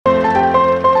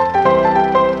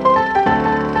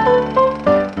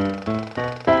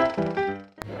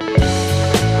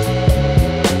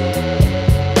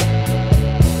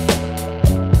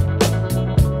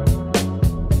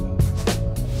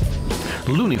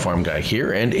Farm Guy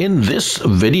here, and in this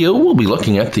video we'll be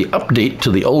looking at the update to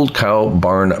the old cow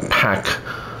barn pack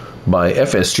by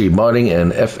FSG Modding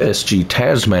and FSG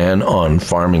Tasman on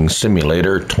Farming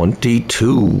Simulator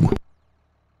 22.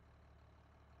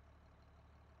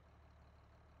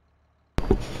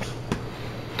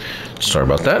 Sorry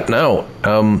about that. Now,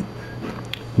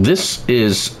 this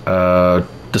is the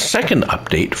second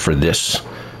update for this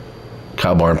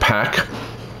cow barn pack.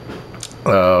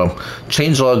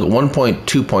 Changelog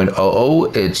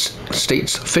 1.2.0.0, it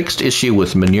states fixed issue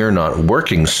with manure not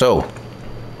working, so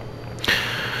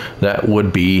that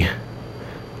would be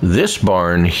this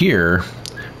barn here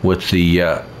with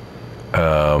the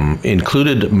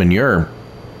included manure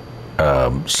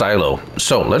silo.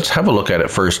 So let's have a look at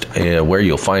it first, where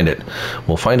you'll find it.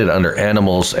 We'll find it under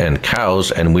animals and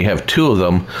cows, and we have two of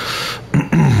them.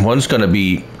 One's going to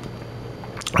be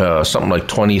something like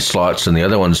 20 slots, and the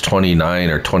other one's 29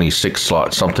 or 26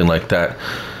 slots, something like that.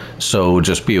 So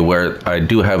just be aware, I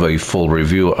do have a full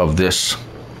review of this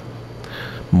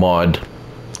mod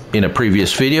in a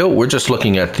previous video. We're just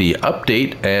looking at the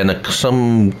update and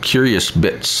some curious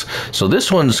bits. So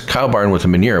this one's cow barn with a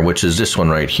manure, which is this one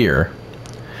right here.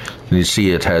 And you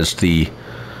see it has the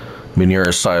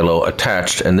manure silo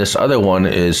attached, and this other one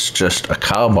is just a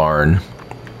cow barn.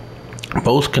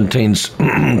 Both contains,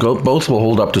 both will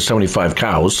hold up to 75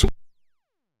 cows.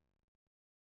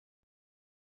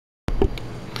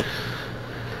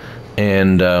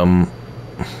 And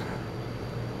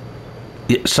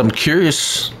some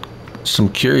curious,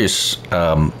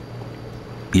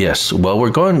 yes, well, we're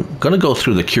going to go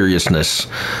through the curiousness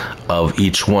of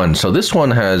each one. So this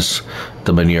one has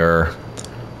the manure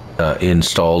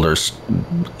installed, or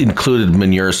included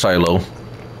manure silo.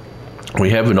 We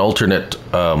have an alternate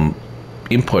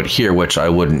input here, which I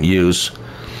wouldn't use.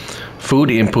 Food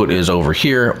input is over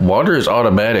here. Water is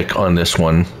automatic on this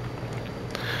one.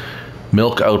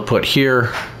 Milk output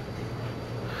here.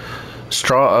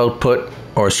 Straw output,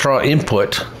 or straw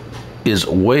input, is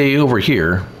way over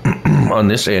here on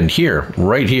this end here,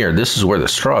 right here. This is where the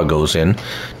straw goes in.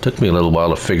 Took me a little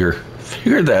while to figure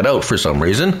that out for some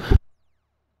reason.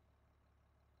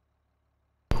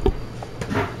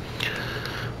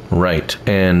 Right,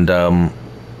 and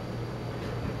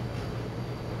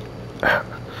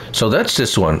so that's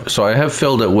this one. So I have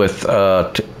filled it with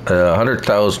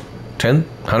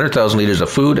 100,000 liters of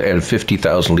food and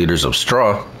 50,000 liters of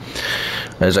straw.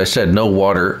 As I said, no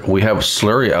water. We have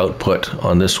slurry output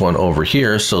on this one over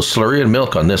here, so slurry and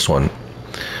milk on this one.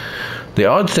 The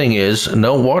odd thing is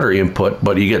no water input,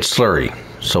 but you get slurry.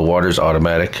 So water's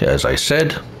automatic, as I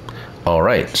said. All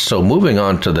right, so moving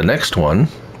on to the next one.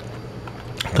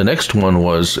 The next one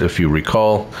was, if you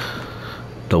recall,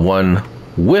 the one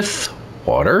with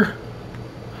water.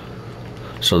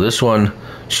 So this one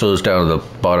shows down at the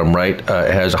bottom right,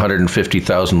 it has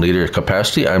 150,000 liter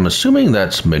capacity. I'm assuming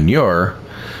that's manure.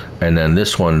 And then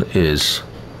this one is,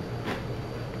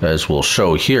 as we'll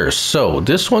show here. So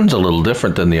this one's a little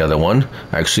different than the other one.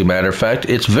 Actually, matter of fact,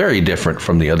 it's very different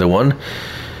from the other one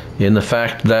in the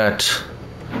fact that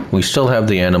we still have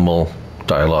the animal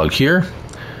dialogue here.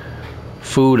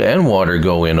 Food and water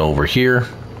go in over here.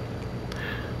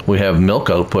 We have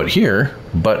milk output here,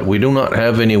 but we do not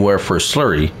have anywhere for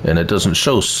slurry, and it doesn't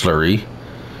show slurry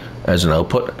as an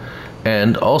output.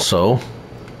 And also,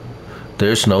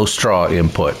 there's no straw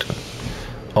input,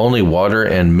 only water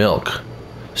and milk.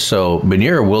 So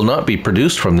manure will not be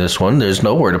produced from this one. There's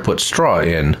nowhere to put straw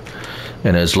in.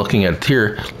 And as looking at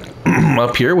here,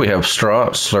 up here we have straw,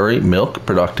 slurry, milk,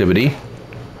 productivity,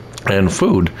 and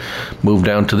food. Move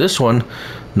down to this one,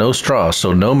 no straw,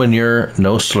 so no manure,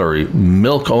 no slurry,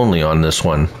 milk only on this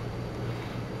one.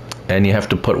 And you have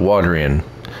to put water in.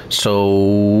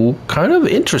 So kind of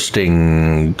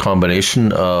interesting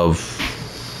combination of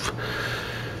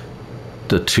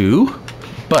the two,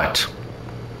 but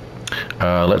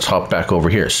let's hop back over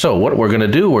here. So what we're going to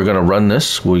do, we're going to run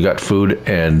this. We got food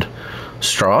and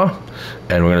straw,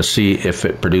 and we're going to see if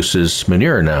it produces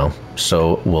manure now.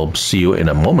 So we'll see you in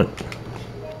a moment.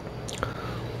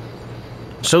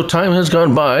 So time has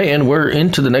gone by, and we're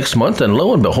into the next month, and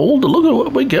lo and behold, look at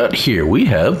what we got here. We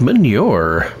have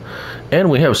manure, and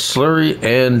we have slurry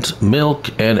and milk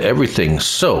and everything.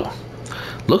 So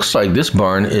looks like this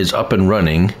barn is up and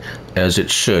running as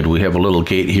it should. We have a little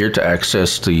gate here to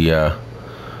access the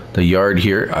yard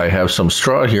here. I have some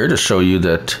straw here to show you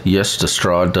that yes, the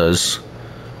straw does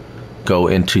go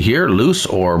into here loose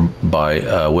or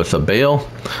by with a bale.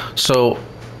 So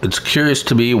it's curious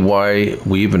to me why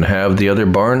we even have the other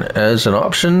barn as an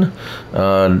option.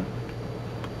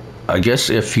 I guess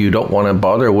if you don't want to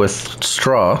bother with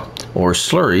straw or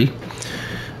slurry,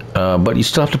 but you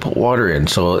still have to put water in.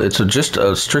 So it's just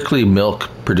a strictly milk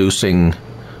producing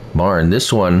barn.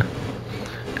 This one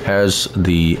has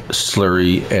the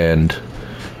slurry and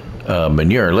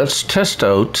manure. Let's test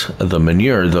out the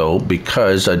manure though,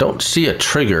 because I don't see a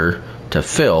trigger to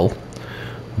fill,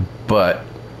 but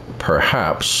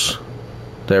perhaps,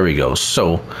 there we go.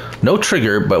 So no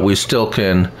trigger, but we still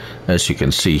can, as you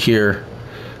can see here,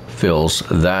 fills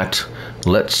that.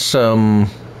 Let's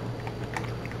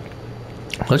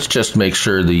just make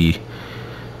sure the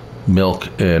milk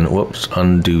and, whoops,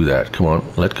 undo that. Come on,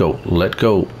 let go, let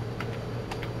go,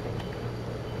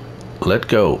 let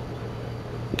go.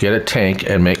 Get a tank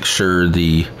and make sure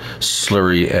the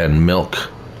slurry and milk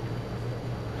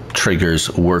triggers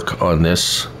work on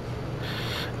this.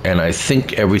 And I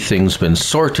think everything's been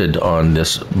sorted on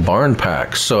this barn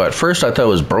pack. So at first I thought it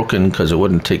was broken because it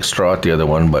wouldn't take straw at the other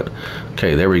one, but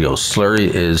okay, there we go.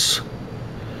 Slurry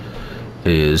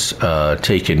is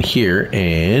taken here,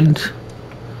 and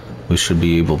we should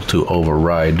be able to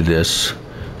override this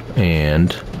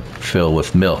and fill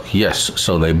with milk. Yes,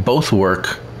 so they both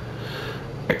work.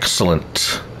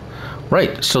 Excellent.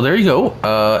 Right, so there you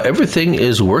go. Everything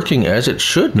is working as it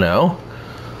should now.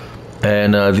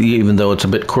 And even though it's a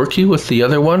bit quirky with the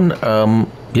other one,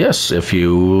 yes, if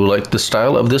you like the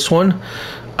style of this one,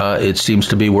 it seems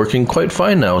to be working quite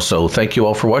fine now. So thank you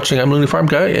all for watching. I'm Looney Farm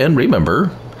Guy, and remember,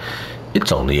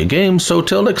 it's only a game. So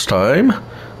till next time,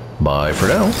 bye for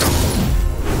now.